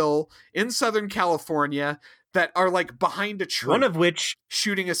a hill in Southern California that are like behind a tree. One of which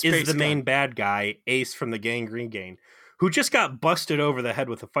shooting a space is the main bad guy, Ace from the Gangrene Gang, who just got busted over the head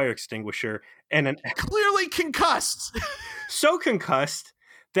with a fire extinguisher and clearly concussed. So concussed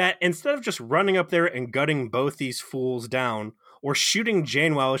that instead of just running up there and gutting both these fools down or shooting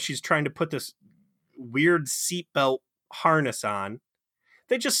Jane while she's trying to put this weird seatbelt harness on,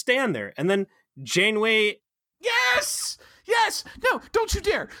 they just stand there. And then Janeway... Yes! No, don't you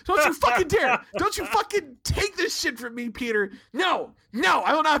dare. Don't you fucking dare. Don't you fucking take this shit from me, Peter. No,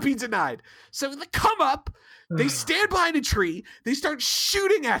 I will not be denied. So they come up, they stand behind a tree, they start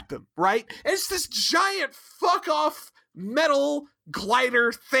shooting at them, right? And it's this giant fuck off metal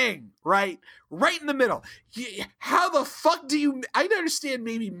glider thing, right in the middle. How the fuck do you... I understand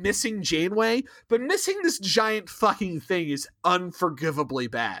maybe missing Janeway, but missing this giant fucking thing is unforgivably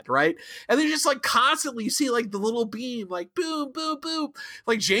bad, right? And they just like constantly, you see like the little beam, like boom, boom, boom.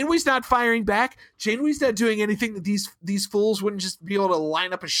 Like Janeway's not firing back. Janeway's not doing anything that these fools wouldn't just be able to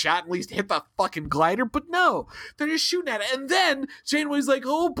line up a shot and at least hit the fucking glider. But no, they're just shooting at it. And then Janeway's like,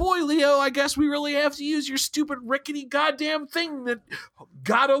 oh boy, Leo, I guess we really have to use your stupid rickety goddamn thing that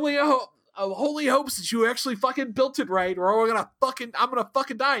God only holy hopes that you actually fucking built it right, or I'm gonna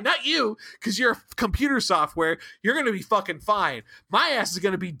fucking die. Not you, because you're computer software. You're gonna be fucking fine. My ass is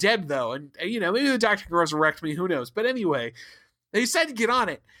gonna be dead though, and maybe the doctor can resurrect me. Who knows? But anyway, they decided to get on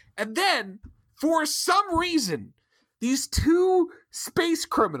it, and then for some reason, these 2 space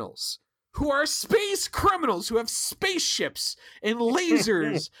criminals who are space criminals who have spaceships and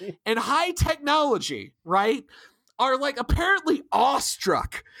lasers and high technology, right? Are like apparently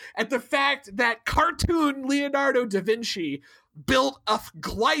awestruck at the fact that cartoon Leonardo da Vinci built a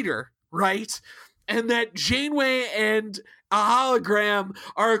glider, right? And that Janeway and a hologram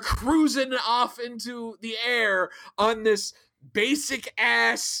are cruising off into the air on this basic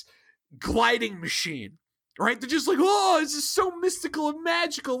ass gliding machine. Right? They're just like, oh, this is so mystical and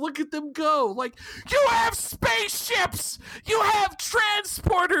magical. Look at them go. Like, you have spaceships! You have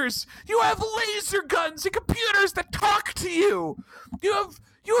transporters! You have laser guns and computers that talk to you! You have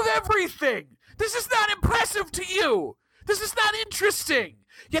everything! This is not impressive to you! This is not interesting!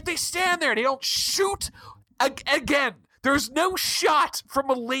 Yet they stand there and they don't shoot again. There's no shot from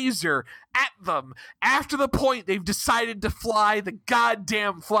a laser at them after the point they've decided to fly the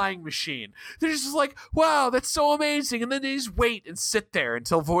goddamn flying machine. They're just like, wow, that's so amazing. And then they just wait and sit there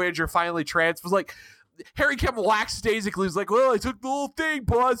until Voyager finally transfers. Like, Harry Kim lackadaisically is like, well, I took the whole thing,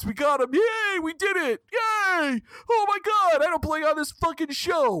 boss. We got him. Yay, we did it. Yay. Oh my God, I don't play on this fucking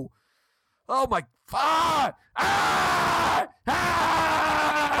show. Oh my...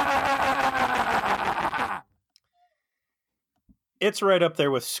 It's right up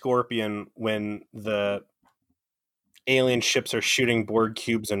there with Scorpion when the alien ships are shooting Borg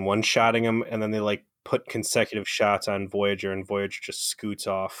cubes and one-shotting them, and then they like put consecutive shots on Voyager, and Voyager just scoots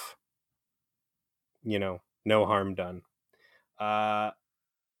off. No harm done.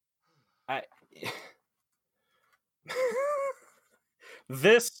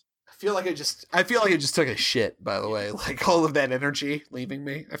 this I feel like I just took a shit, by the way. Like all of that energy leaving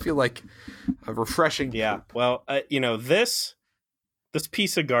me. I feel like a refreshing yeah, poop. well, this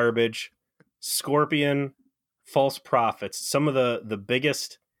piece of garbage, Scorpion, False Prophets, some of the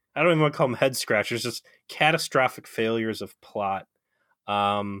biggest, I don't even want to call them head scratchers, just catastrophic failures of plot.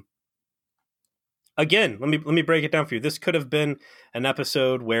 Again, let me break it down for you. This could have been an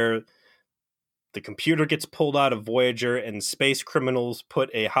episode where the computer gets pulled out of Voyager and space criminals put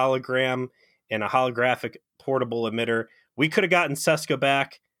a hologram in a holographic portable emitter. We could have gotten Seska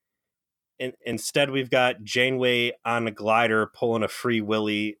back. Instead, we've got Janeway on a glider pulling a Free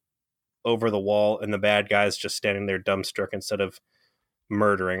Willy over the wall, and the bad guy's just standing there dumbstruck instead of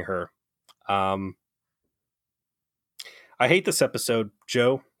murdering her. I hate this episode,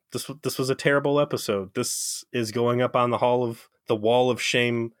 Joe. This was a terrible episode. This is going up on the wall of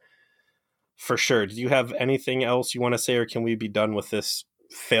shame for sure. Do you have anything else you want to say, or can we be done with this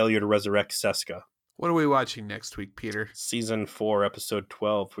failure to resurrect Seska? What are we watching next week, Peter? Season 4, episode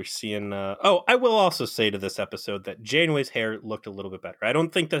 12. We're seeing... I will also say to this episode that Janeway's hair looked a little bit better. I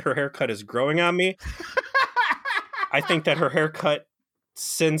don't think that her haircut is growing on me. I think that her haircut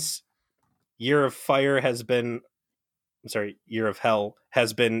since Year of Hell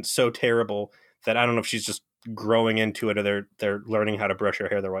has been so terrible that I don't know if she's just growing into it or they're learning how to brush her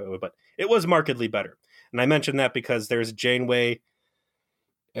hair the right way, but it was markedly better. And I mentioned that because there's Janeway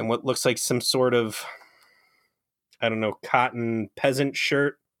and what looks like some sort of, I don't know, cotton peasant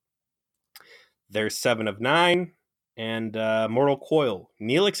shirt. There's 7 of 9 and Mortal Coil.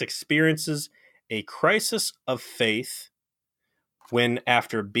 Neelix experiences a crisis of faith when,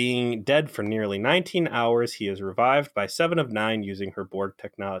 after being dead for nearly 19 hours, he is revived by 7 of 9 using her Borg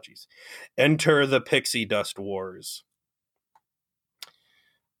technologies. Enter the Pixie Dust Wars.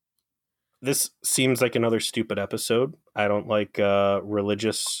 This seems like another stupid episode. I don't like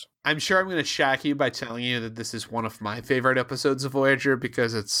religious... I'm sure I'm going to shock you by telling you that this is one of my favorite episodes of Voyager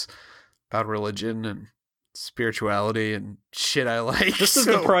because it's about religion and spirituality and shit I like. This is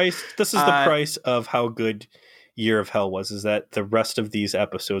the price. This is the price of how good Year of Hell was, is that the rest of these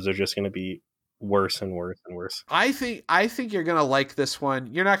episodes are just going to be worse and worse and worse. I think you're going to like this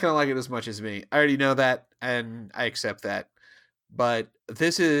one. You're not going to like it as much as me. I already know that, and I accept that. But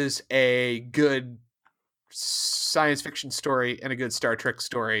this is a good science fiction story and a good Star Trek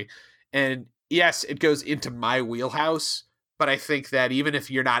story. And yes, it goes into my wheelhouse, but I think that even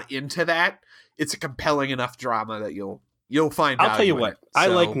if you're not into that, it's a compelling enough drama that you'll find out. I'll tell you what, I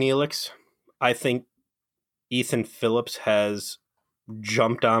like Neelix. I think Ethan Phillips has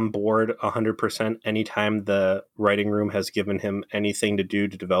jumped on board 100% anytime the writing room has given him anything to do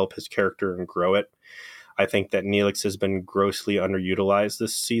to develop his character and grow it. I think that Neelix has been grossly underutilized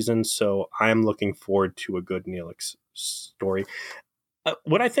this season, so I'm looking forward to a good Neelix story.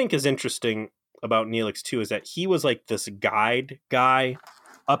 What I think is interesting about Neelix, too, is that he was like this guide guy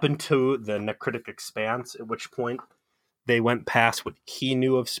up into the Necritic Expanse, at which point they went past what he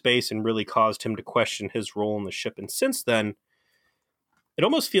knew of space and really caused him to question his role in the ship. And since then, it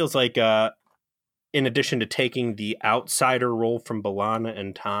almost feels like, in addition to taking the outsider role from B'Elanna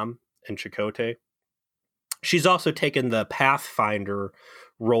and Tom and Chakotay, she's also taken the Pathfinder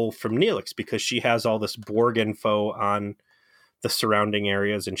role from Neelix because she has all this Borg info on the surrounding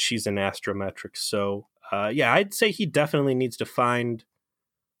areas and she's an astrometric. So, I'd say he definitely needs to find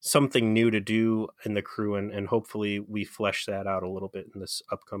something new to do in the crew, and hopefully we flesh that out a little bit in this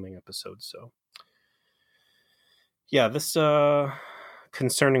upcoming episode. So, yeah, this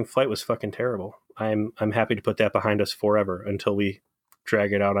concerning flight was fucking terrible. I'm happy to put that behind us forever until we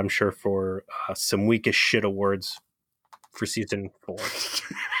drag it out, I'm sure, for some weakest shit awards for season 4.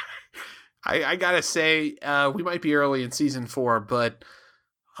 I gotta say, we might be early in season 4, but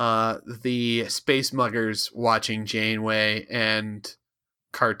the Space Muggers watching Janeway and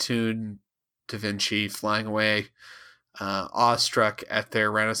cartoon Da Vinci flying away, awestruck at their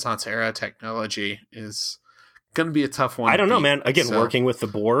Renaissance era technology, is going to be a tough one. I don't know, man. Again, working with the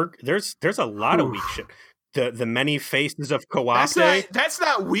Borg, there's a lot of weak shit. The many faces of Kawase. That's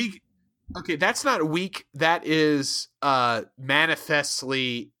not weak. Okay, that's not weak. That is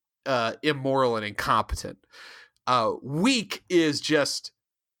manifestly immoral and incompetent. Weak is just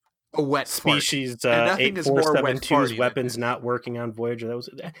a wet species 8472's weapons not working on Voyager. That was,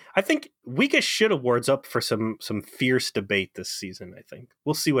 I think, weakest shit awards up for some fierce debate this season. I think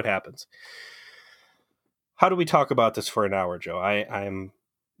we'll see what happens. How do we talk about this for an hour, Joe? I am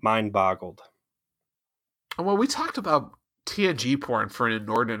mind boggled. Well, we talked about TNG porn for an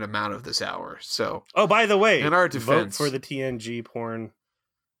inordinate amount of this hour. So, by the way, in our defense, vote for the TNG porn,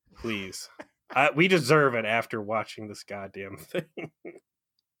 please. We deserve it after watching this goddamn thing.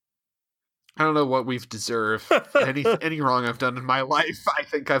 I don't know what we've deserved. Any wrong I've done in my life, I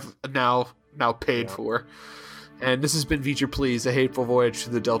think I've now paid for. And this has been Feature Please, A Hateful Voyage to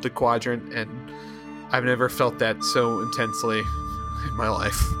the Delta Quadrant, and I've never felt that so intensely in my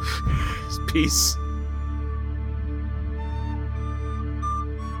life. Peace.